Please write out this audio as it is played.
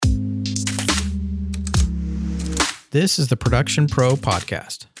This is the Production Pro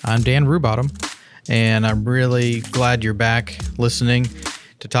Podcast. I'm Dan Rubottom, and I'm really glad you're back listening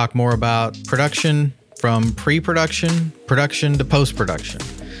to talk more about production from pre-production, production to post-production.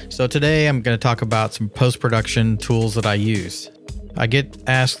 So today I'm going to talk about some post-production tools that I use. I get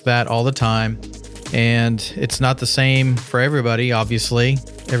asked that all the time, and it's not the same for everybody, obviously.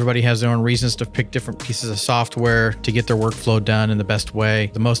 Everybody has their own reasons to pick different pieces of software to get their workflow done in the best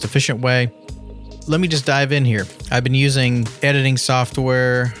way, the most efficient way. Let me just dive in here. I've been using editing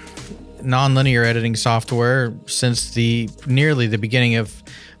software, nonlinear editing software, since nearly the beginning of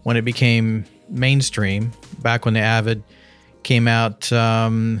when it became mainstream, back when the Avid came out.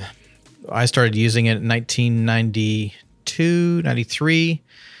 I started using it in 1992, 93,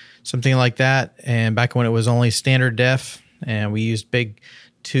 something like that. And back when it was only standard def, and we used big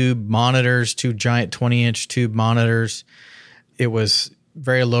tube monitors, two giant 20-inch tube monitors. It was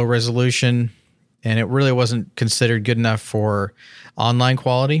very low resolution, and it really wasn't considered good enough for online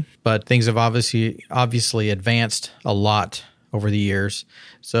quality, but things have obviously advanced a lot over the years.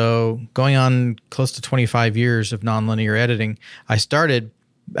 So going on close to 25 years of nonlinear editing, I started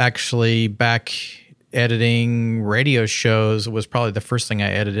actually back editing radio shows. It was probably the first thing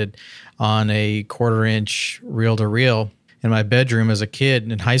I edited on a 1/4-inch reel-to-reel in my bedroom as a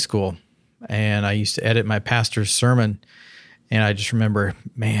kid in high school. And I used to edit my pastor's sermon. And I just remember,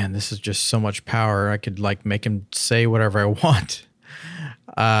 man, this is just so much power. I could make him say whatever I want.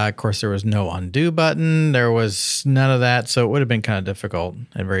 Of course, there was no undo button. There was none of that. So it would have been kind of difficult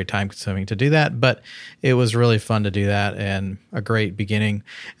and very time consuming to do that. But it was really fun to do that and a great beginning.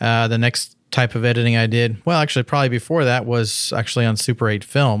 The next type of editing I did, well, actually probably before that, was actually on Super 8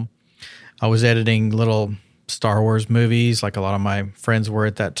 film. I was editing little Star Wars movies like a lot of my friends were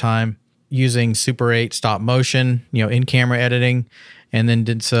at that time, using Super 8 stop motion, in-camera editing, and then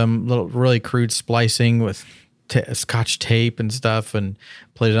did some little really crude splicing with Scotch tape and stuff, and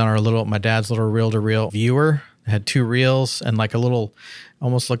played it on my dad's little reel-to-reel viewer. It had two reels and like a little,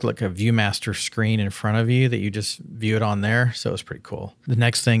 almost looked like a Viewmaster screen in front of you that you just view it on there. So it was pretty cool. The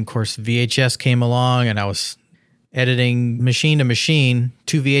next thing, of course, VHS came along, and I was editing machine to machine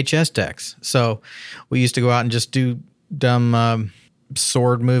two VHS decks. So we used to go out and just do dumb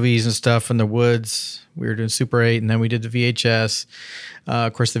sword movies and stuff in the woods. We were doing Super 8, and then we did the VHS.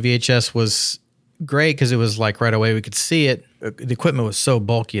 Of course, the VHS was great because it was like right away we could see it. The equipment was so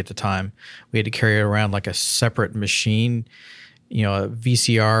bulky at the time. We had to carry it around like a separate machine, a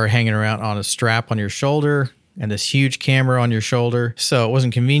VCR hanging around on a strap on your shoulder and this huge camera on your shoulder. So it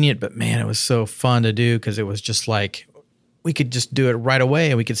wasn't convenient, but man, it was so fun to do because it was just like we could just do it right away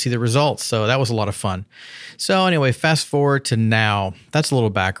and we could see the results. So that was a lot of fun. So anyway, fast forward to now. That's a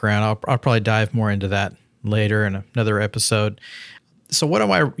little background. I'll probably dive more into that later in another episode. So what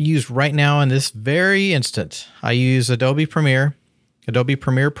do I use right now in this very instant? I use Adobe Premiere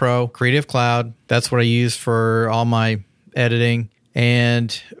Pro, Creative Cloud. That's what I use for all my editing.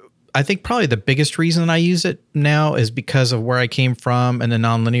 And I think probably the biggest reason I use it now is because of where I came from in the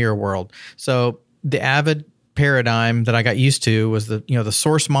nonlinear world. So the Avid paradigm that I got used to was the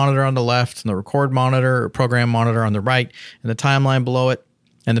source monitor on the left and the record monitor or program monitor on the right and the timeline below it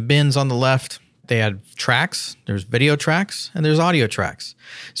and the bins on the left. They had tracks. There's video tracks and there's audio tracks.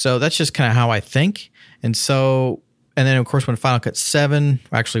 So that's just kind of how I think. And then of course when Final Cut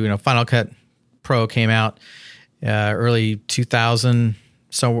Final Cut Pro came out early 2000.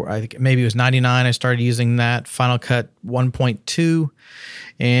 So I think maybe it was 99. I started using that Final Cut 1.2,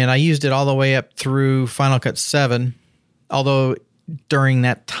 and I used it all the way up through Final Cut 7. Although during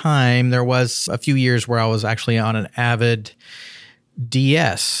that time, there was a few years where I was actually on an Avid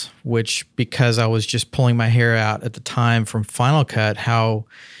DS, which because I was just pulling my hair out at the time from Final Cut, how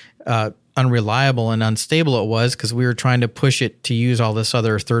unreliable and unstable it was because we were trying to push it to use all this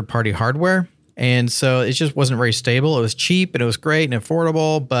other third-party hardware. And so it just wasn't very stable. It was cheap and it was great and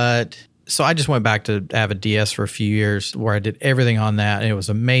affordable. So I just went back to Avid DS for a few years where I did everything on that. And it was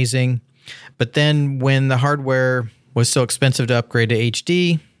amazing. But then when the hardware was so expensive to upgrade to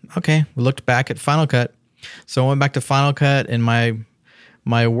HD, we looked back at Final Cut. So I went back to Final Cut and my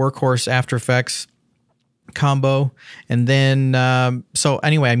workhorse After Effects combo. And then, so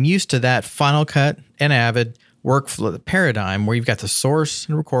anyway, I'm used to that Final Cut and Avid workflow paradigm where you've got the source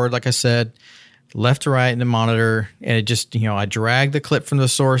and record, like I said, left to right in the monitor, and it just, I drag the clip from the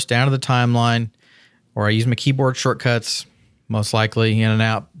source down to the timeline, or I use my keyboard shortcuts, most likely in and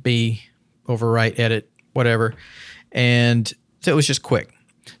out, B, overwrite, edit, whatever. And so it was just quick.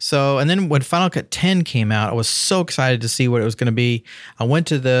 So, and then when Final Cut 10 came out, I was so excited to see what it was going to be. I went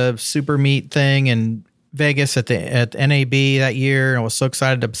to the Super Meet thing and Vegas at NAB that year, and I was so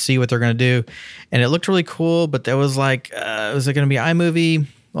excited to see what they're going to do, and it looked really cool. But there was like, was it going to be iMovie?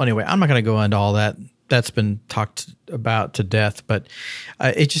 Well, anyway, I'm not going to go into all that. That's been talked about to death, but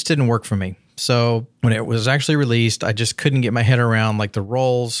it just didn't work for me. So when it was actually released, I just couldn't get my head around like the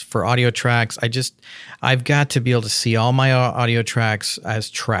roles for audio tracks. I've got to be able to see all my audio tracks as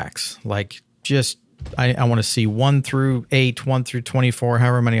tracks. Like just, I want to see 1 through 8, 1 through 24,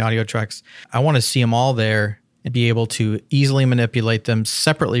 however many audio tracks. I want to see them all there and be able to easily manipulate them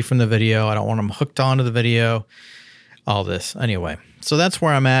separately from the video. I don't want them hooked onto the video, all this. Anyway, so that's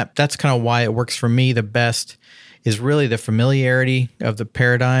where I'm at. That's kind of why it works for me the best, is really the familiarity of the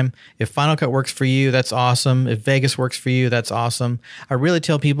paradigm. If Final Cut works for you, that's awesome. If Vegas works for you, that's awesome. I really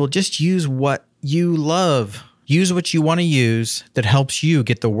tell people, just use what you love. Use what you want to use that helps you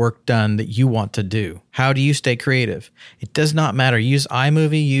get the work done that you want to do. How do you stay creative? It does not matter. Use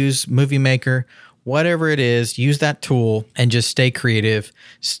iMovie, use Movie Maker, whatever it is, use that tool and just stay creative,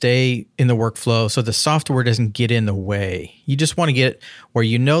 stay in the workflow so the software doesn't get in the way. You just want to get where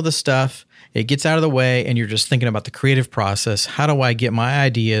you know the stuff, it gets out of the way, and you're just thinking about the creative process. How do I get my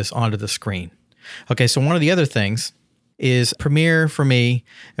ideas onto the screen? Okay, so one of the other things is Premiere for me.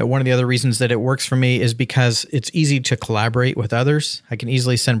 One of the other reasons that it works for me is because it's easy to collaborate with others. I can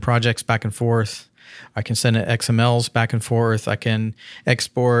easily send projects back and forth. I can send XMLs back and forth. I can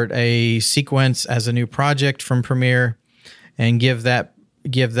export a sequence as a new project from Premiere and give that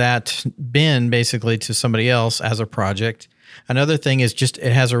bin basically to somebody else as a project. Another thing is just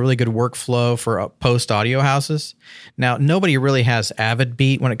it has a really good workflow for post audio houses. Now, nobody really has Avid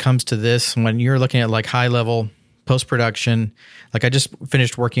when it comes to this. When you're looking at like high level post-production, like I just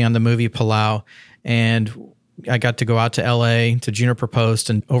finished working on the movie Palau, and I got to go out to LA to Juniper Post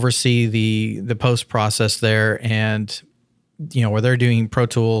and oversee the post process there, and where they're doing Pro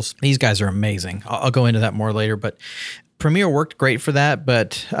Tools. These guys are amazing. I'll go into that more later, but Premiere worked great for that,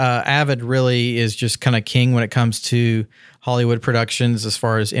 but Avid really is just kind of king when it comes to Hollywood productions as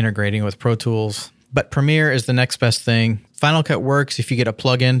far as integrating with Pro Tools. But Premiere is the next best thing. Final Cut works if you get a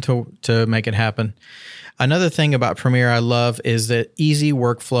plugin to make it happen. Another thing about Premiere I love is the easy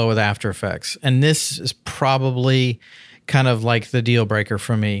workflow with After Effects. And this is probably kind of like the deal breaker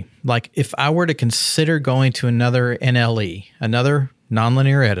for me. Like if I were to consider going to another NLE, another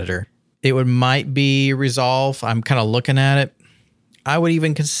nonlinear editor, it might be Resolve. I'm kind of looking at it. I would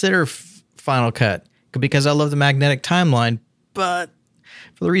even consider Final Cut because I love the magnetic timeline. But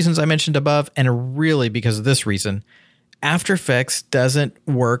for the reasons I mentioned above, and really because of this reason, After Effects doesn't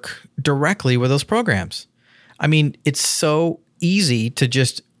work directly with those programs. I mean, it's so easy to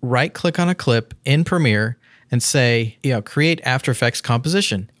just right-click on a clip in Premiere and say, create After Effects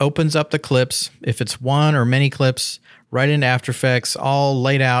composition. Opens up the clips, if it's one or many clips, right into After Effects, all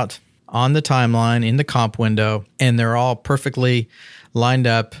laid out on the timeline in the comp window, and they're all perfectly lined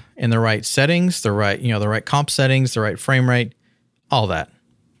up in the right settings, the right comp settings, the right frame rate, all that.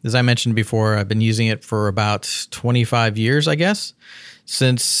 As I mentioned before, I've been using it for about 25 years, I guess,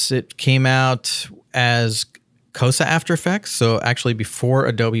 since it came out as Kosa After Effects, so actually before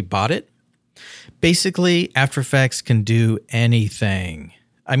Adobe bought it. Basically, After Effects can do anything.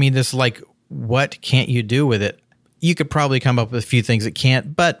 I mean, this is like, what can't you do with it? You could probably come up with a few things it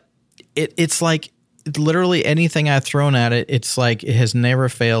can't, but it's like literally anything I've thrown at it, it's like it has never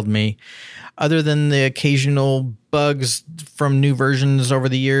failed me. Other than the occasional bugs from new versions over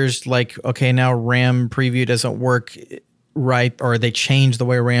the years, like, okay, now RAM preview doesn't work right, or they changed the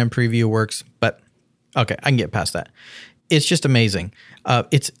way RAM preview works, but okay, I can get past that. It's just amazing. I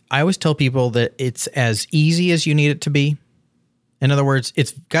always tell people that it's as easy as you need it to be. In other words,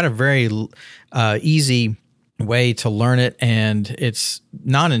 it's got a very easy way to learn it, and it's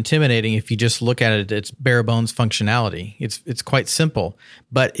not intimidating if you just look at it. It's bare bones functionality. It's quite simple,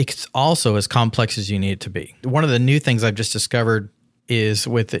 but it's also as complex as you need it to be. One of the new things I've just discovered is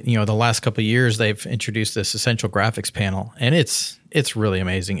with the last couple of years they've introduced this Essential Graphics panel, and it's really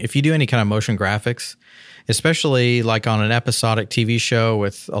amazing. If you do any kind of motion graphics, especially like on an episodic TV show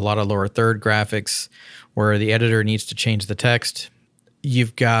with a lot of lower third graphics where the editor needs to change the text,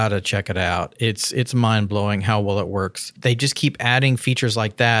 you've got to check it out. It's mind-blowing how well it works. They just keep adding features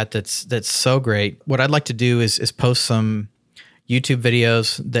like that. That's so great. What I'd like to do is post some YouTube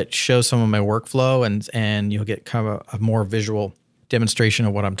videos that show some of my workflow, and you'll get kind of a more visual demonstration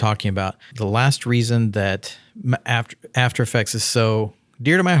of what I'm talking about. The last reason that After Effects is so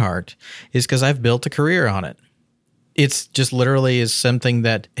dear to my heart is because I've built a career on it. It's just literally is something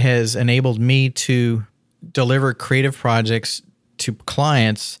that has enabled me to deliver creative projects to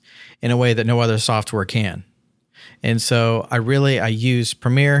clients in a way that no other software can. And so I use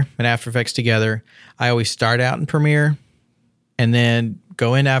Premiere and After Effects together. I always start out in Premiere and then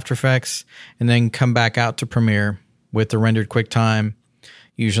go into After Effects and then come back out to Premiere with the rendered QuickTime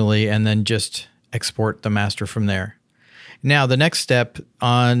usually, and then just export the master from there. Now, the next step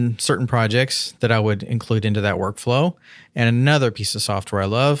on certain projects that I would include into that workflow, and another piece of software I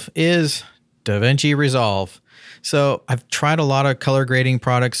love, is DaVinci Resolve. So I've tried a lot of color grading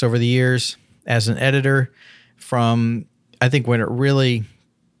products over the years as an editor. From, I think when it really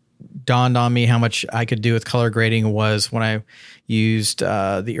dawned on me how much I could do with color grading was when I used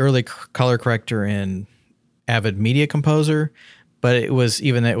the early color corrector in Avid Media Composer, but it was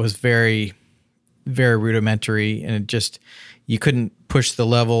very, very rudimentary, and you couldn't push the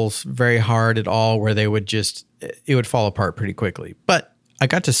levels very hard at all, where it would fall apart pretty quickly. But I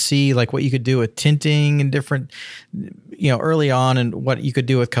got to see like what you could do with tinting and different, early on, and what you could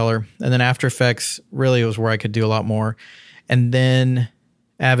do with color. And then After Effects really was where I could do a lot more. And then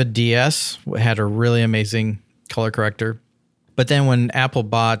Avid DS had a really amazing color corrector. But then when Apple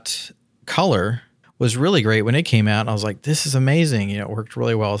bought Color, was really great when it came out. I was like, this is amazing. It worked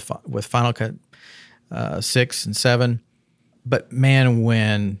really well with Final Cut 6 and 7. But man,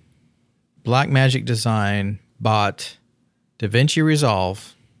 when Blackmagic Design bought DaVinci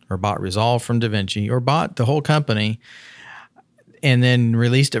Resolve, or bought Resolve from DaVinci, or bought the whole company and then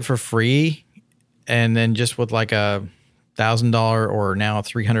released it for free, and then just with like a $1,000 or now a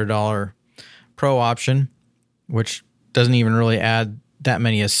 $300 pro option, which doesn't even really add that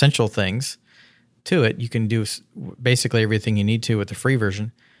many essential things to it. You can do basically everything you need to with the free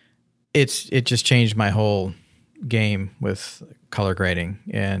version. It just changed my whole game with color grading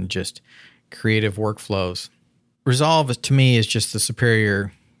and just creative workflows. Resolve, to me, is just the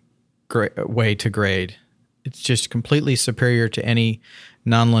superior way to grade. It's just completely superior to any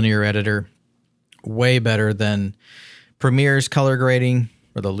nonlinear editor. Way better than Premiere's color grading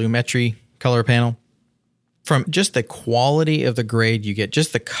or the Lumetri color panel. From just the quality of the grade you get,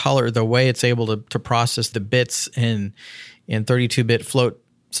 just the color, the way it's able to process the bits in 32-bit float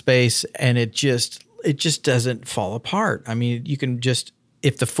space, and it just doesn't fall apart. I mean, you can just,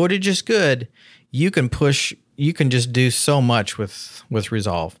 if the footage is good, you can just do so much with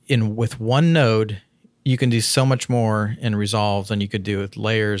Resolve. With one node, you can do so much more in Resolve than you could do with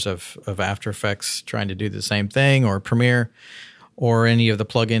layers of After Effects trying to do the same thing, or Premiere, or any of the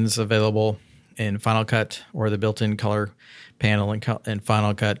plugins available in Final Cut, or the built-in color panel in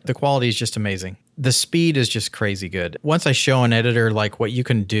Final Cut. The quality is just amazing. The speed is just crazy good. Once I show an editor like what you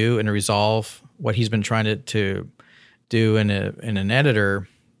can do in Resolve, what he's been trying to do in an editor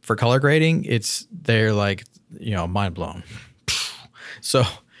for color grading, they're like, mind blown. So,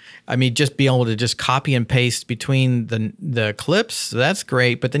 I mean, just being able to just copy and paste between the clips, that's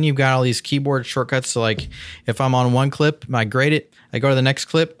great. But then you've got all these keyboard shortcuts. So like if I'm on one clip, I grade it, I go to the next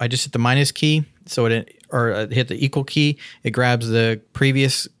clip, I just hit the minus key. Or hit the equal key, it grabs the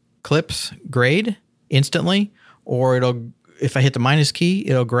previous clip's grade instantly. Or if I hit the minus key,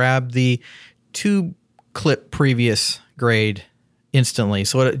 it'll grab the 2 clip previous grade instantly.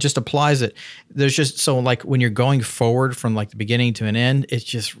 So it just applies it. There's just, so like when you're going forward from like the beginning to an end, it's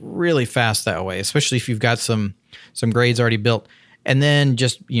just really fast that way, especially if you've got some grades already built. And then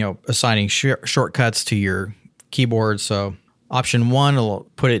just, assigning shortcuts to your keyboard. So option 1 will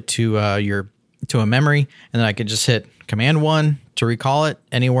put it to a memory, and then I could just hit Command 1 to recall it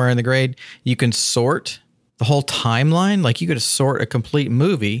anywhere in the grade. You can sort the whole timeline. Like you could sort a complete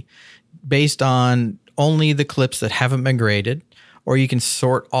movie based on only the clips that haven't been graded, or you can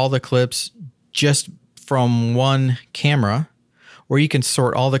sort all the clips just from one camera, or you can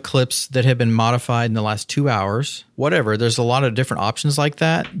sort all the clips that have been modified in the last 2 hours, whatever. There's a lot of different options like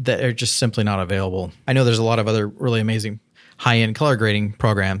that are just simply not available. I know there's a lot of other really amazing high-end color grading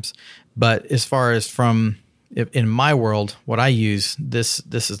programs, but as far as in my world, what I use, this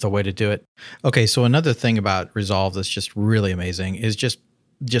is the way to do it. Okay, so another thing about Resolve that's just really amazing is just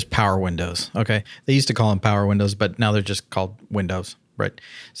power windows. Okay, they used to call them power windows, but now they're just called windows, right?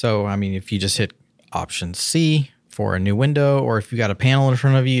 So, I mean, if you just hit Option C for a new window, or if you got a panel in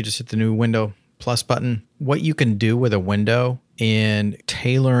front of you, just hit the new window plus button. What you can do with a window in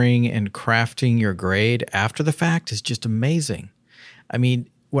tailoring and crafting your grade after the fact is just amazing. I mean,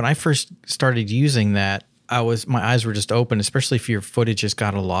 when I first started using that, my eyes were just open, especially if your footage has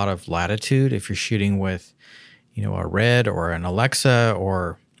got a lot of latitude. If you're shooting with, a Red or an Alexa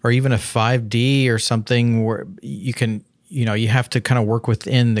or even a 5D or something, where you can, you have to kind of work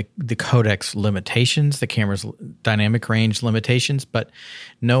within the codec's limitations, the camera's dynamic range limitations. But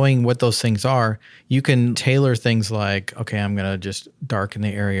knowing what those things are, you can tailor things like, okay, I'm going to just darken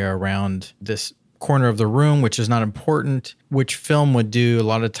the area around this corner of the room, which is not important, which film would do a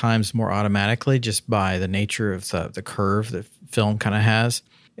lot of times more automatically just by the nature of the curve that film kind of has,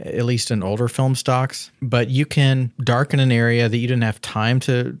 at least in older film stocks. But you can darken an area that you didn't have time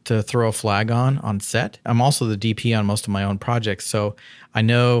to throw a flag on set. I'm also the DP on most of my own projects, so I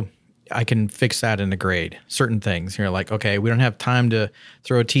know I can fix that in a grade. Certain things, you're like, okay, we don't have time to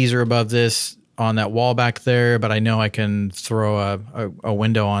throw a teaser above this on that wall back there, but I know I can throw a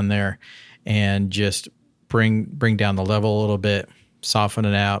window on there and just bring down the level a little bit, soften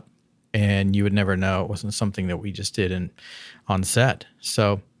it out, and you would never know it wasn't something that we just did on set.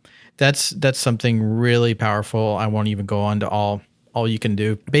 So that's something really powerful. I won't even go on to all you can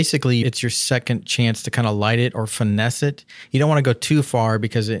do. Basically, it's your second chance to kind of light it or finesse it. You don't want to go too far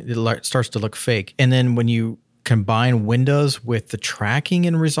because it starts to look fake. And then when you combine Windows with the tracking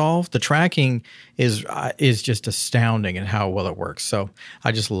in Resolve, the tracking is just astounding in how well it works. So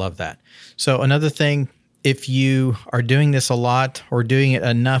I just love that. So another thing, if you are doing this a lot or doing it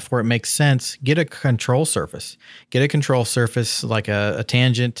enough where it makes sense, get a control surface. Get a control surface like a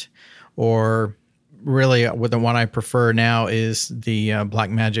tangent, or really the one I prefer now is the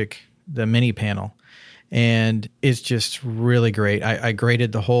Blackmagic, the mini panel. And it's just really great. I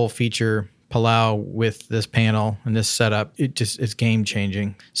graded the whole feature Palau with this panel and this setup. It's game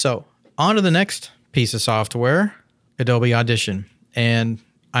changing. So on to the next piece of software, Adobe Audition. And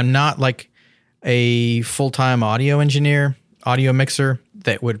I'm not like a full-time audio engineer, audio mixer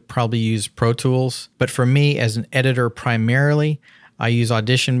that would probably use Pro Tools. But for me as an editor primarily, I use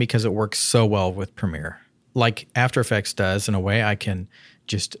Audition because it works so well with Premiere. Like After Effects does in a way, I can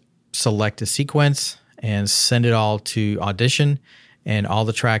just select a sequence and send it all to Audition, and all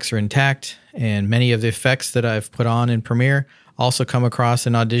the tracks are intact. And many of the effects that I've put on in Premiere also come across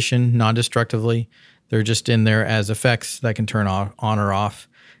in Audition non-destructively. They're just in there as effects that I can turn on or off,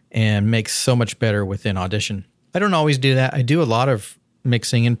 and makes so much better within Audition. I don't always do that. I do a lot of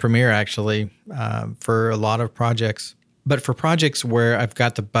mixing in Premiere actually for a lot of projects. But for projects where I've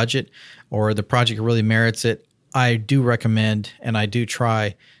got the budget or the project really merits it, I do recommend and I do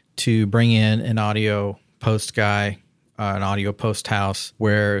try to bring in an audio post guy, an audio post house,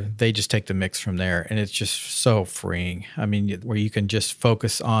 where they just take the mix from there. And it's just so freeing. I mean, where you can just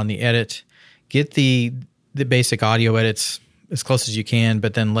focus on the edit, get the basic audio edits as close as you can,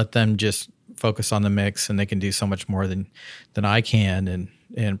 but then let them just focus on the mix, and they can do so much more than I can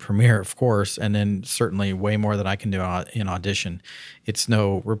in Premiere, of course, and then certainly way more than I can do in Audition. It's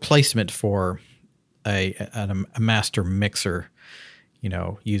no replacement for a master mixer,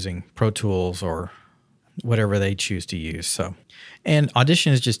 using Pro Tools or whatever they choose to use. So, and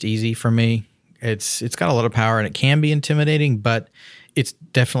Audition is just easy for me. It's got a lot of power and it can be intimidating, but it's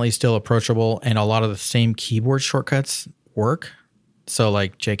definitely still approachable, and a lot of the same keyboard shortcuts work. So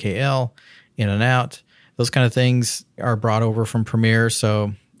like JKL, in and out, those kind of things are brought over from Premiere.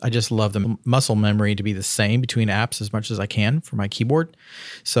 So I just love the muscle memory to be the same between apps as much as I can for my keyboard.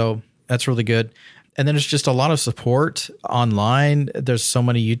 So that's really good. And then there's just a lot of support online. There's so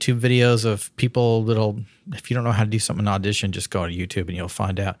many YouTube videos of people if you don't know how to do something in Audition, just go to YouTube and you'll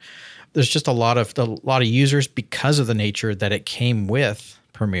find out. There's just a lot of users because of the nature that it came with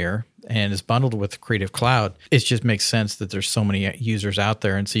Premiere and is bundled with Creative Cloud. It just makes sense that there's so many users out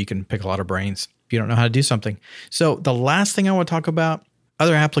there, and so you can pick a lot of brains if you don't know how to do something. So the last thing I want to talk about,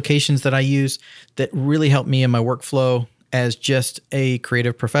 other applications that I use that really help me in my workflow as just a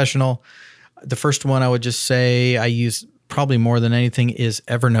creative professional. The first one I would just say I use probably more than anything is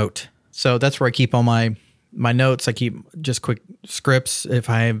Evernote. So that's where I keep all my notes. I keep just quick scripts. If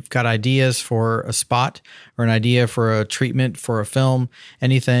I've got ideas for a spot or an idea for a treatment for a film,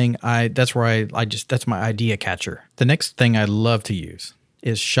 anything, that's where that's my idea catcher. The next thing I love to use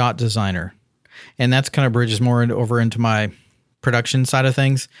is Shot Designer. And that's kind of bridges more over into my production side of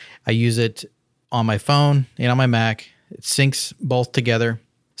things. I use it on my phone and on my Mac. It syncs both together.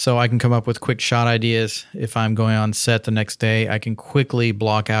 So I can come up with quick shot ideas. If I'm going on set the next day, I can quickly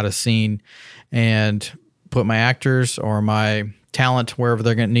block out a scene and put my actors or my talent wherever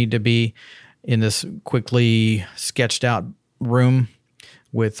they're going to need to be in this quickly sketched out room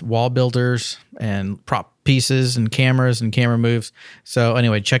with wall builders and prop pieces and cameras and camera moves. So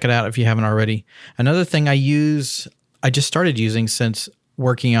anyway, check it out if you haven't already. Another thing I just started using since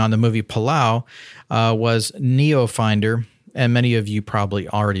working on the movie Palau was Neo Finder. And many of you probably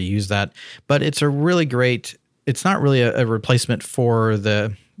already use that, but it's a really great, it's not really a replacement for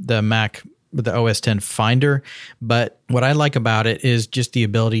the Mac, the OS X Finder, but what I like about it is just the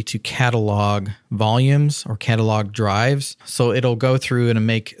ability to catalog volumes or catalog drives. So it'll go through and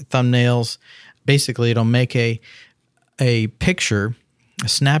make thumbnails. Basically, it'll make a picture, a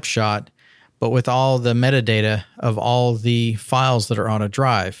snapshot, but with all the metadata of all the files that are on a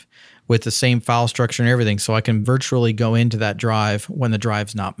drive with the same file structure and everything. So I can virtually go into that drive when the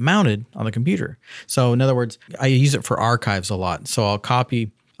drive's not mounted on the computer. So in other words, I use it for archives a lot. So I'll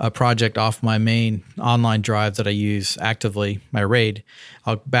copy a project off my main online drive that I use actively, my RAID.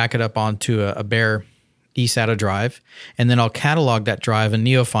 I'll back it up onto a bare eSATA drive, and then I'll catalog that drive in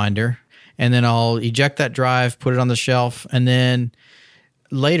NeoFinder, and then I'll eject that drive, put it on the shelf, and then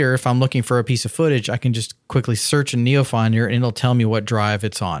later, if I'm looking for a piece of footage, I can just quickly search in NeoFinder, and it'll tell me what drive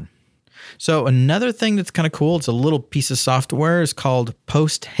it's on. So another thing that's kind of cool, it's a little piece of software, is called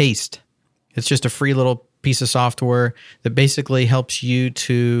Post Haste. It's just a free little piece of software that basically helps you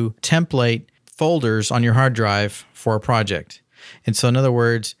to template folders on your hard drive for a project. And so in other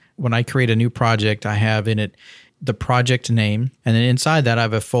words, when I create a new project, I have in it the project name, and then inside that I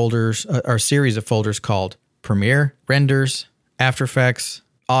have a series of folders called Premiere, Renders, After Effects,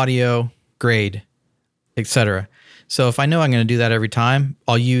 Audio, Grade, etc. So if I know I'm going to do that every time,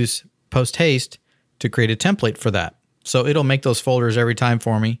 I'll use Post Haste to create a template for that. So it'll make those folders every time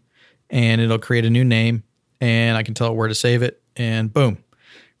for me, and it'll create a new name, and I can tell it where to save it, and boom.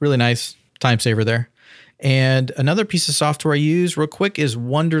 Really nice time saver there. And another piece of software I use real quick is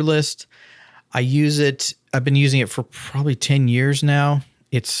Wunderlist. I've been using it for probably 10 years now.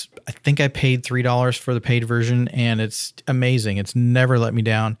 I think I paid $3 for the paid version, and it's amazing. It's never let me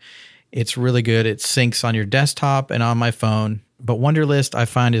down. It's really good. It syncs on your desktop and on my phone. But Wunderlist I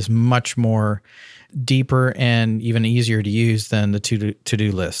find is much more deeper and even easier to use than the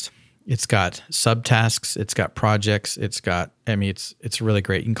to-do list. It's got subtasks, it's got projects, it's really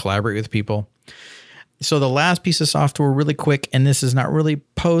great. You can collaborate with people. So the last piece of software, really quick, and this is not really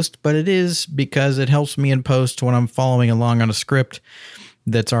post, but it is because it helps me in post when I'm following along on a script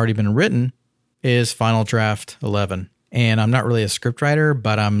that's already been written, is Final Draft 11. And I'm not really a script writer,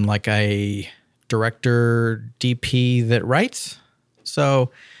 but I'm like a director DP that writes.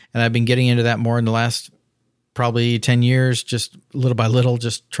 So, and I've been getting into that more in the last probably 10 years, just little by little,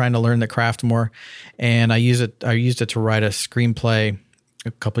 just trying to learn the craft more. And I used it to write a screenplay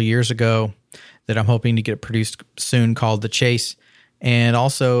a couple of years ago that I'm hoping to get produced soon, called The Chase. And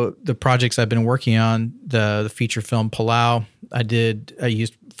also the projects I've been working on, the feature film Palau, I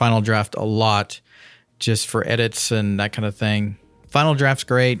used Final Draft a lot just for edits and that kind of thing. Final Draft's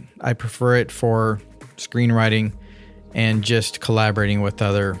great. I prefer it for screenwriting and just collaborating with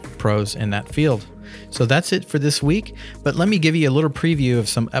other pros in that field. So that's it for this week. But let me give you a little preview of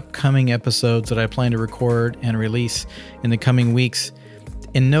some upcoming episodes that I plan to record and release in the coming weeks.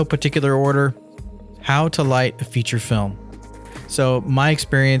 In no particular order, how to light a feature film. So my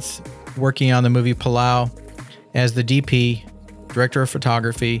experience working on the movie Palau as the DP, director of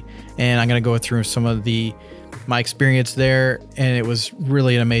photography, and I'm going to go through some of my experience there, and it was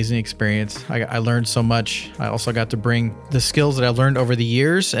really an amazing experience. I learned so much. I also got to bring the skills that I learned over the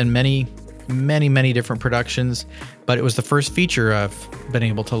years and many different productions, but it was the first feature I've been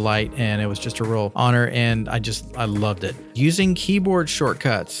able to light, and it was just a real honor, and I loved it. Using keyboard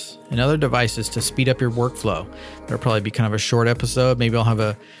shortcuts and other devices to speed up your workflow. That'll probably be kind of a short episode. Maybe I'll have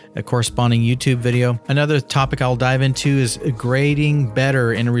a corresponding YouTube video. Another topic I'll dive into is grading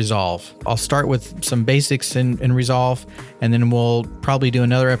better in Resolve. I'll start with some basics in Resolve, and then we'll probably do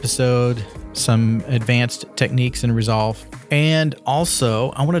another episode, some advanced techniques in Resolve. And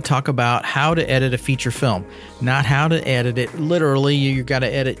also, I want to talk about how to edit a feature film. Not how to edit it literally. You got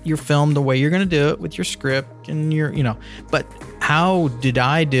to edit your film the way you're going to do it with your script and but how did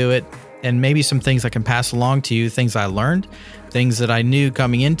I do it? And maybe some things I can pass along to you, things I learned, things that I knew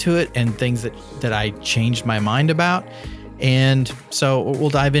coming into it, and things that I changed my mind about. And so we'll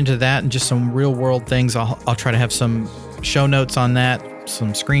dive into that and just some real world things. I'll try to have some show notes on that,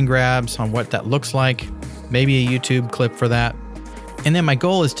 some screen grabs on what that looks like, maybe a YouTube clip for that. And then my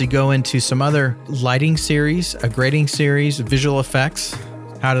goal is to go into some other lighting series, a grading series, visual effects.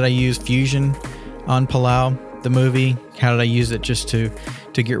 How did I use Fusion on Palau, the movie? How did I use it just to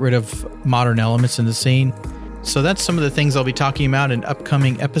get rid of modern elements in the scene? So that's some of the things I'll be talking about in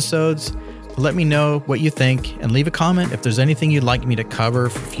upcoming episodes. Let me know what you think and leave a comment if there's anything you'd like me to cover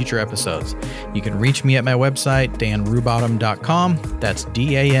for future episodes. You can reach me at my website, danrubottom.com. That's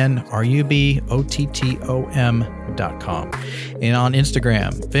DanRubottom.com. And on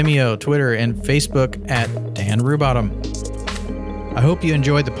Instagram, Vimeo, Twitter, and Facebook at Dan Rubottom. I hope you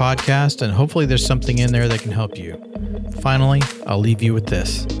enjoyed the podcast, and hopefully there's something in there that can help you. Finally, I'll leave you with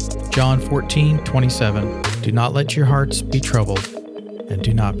this. John 14:27. Do not let your hearts be troubled, and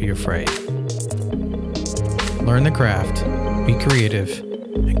do not be afraid. Learn the craft, be creative,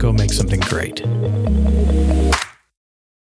 and go make something great.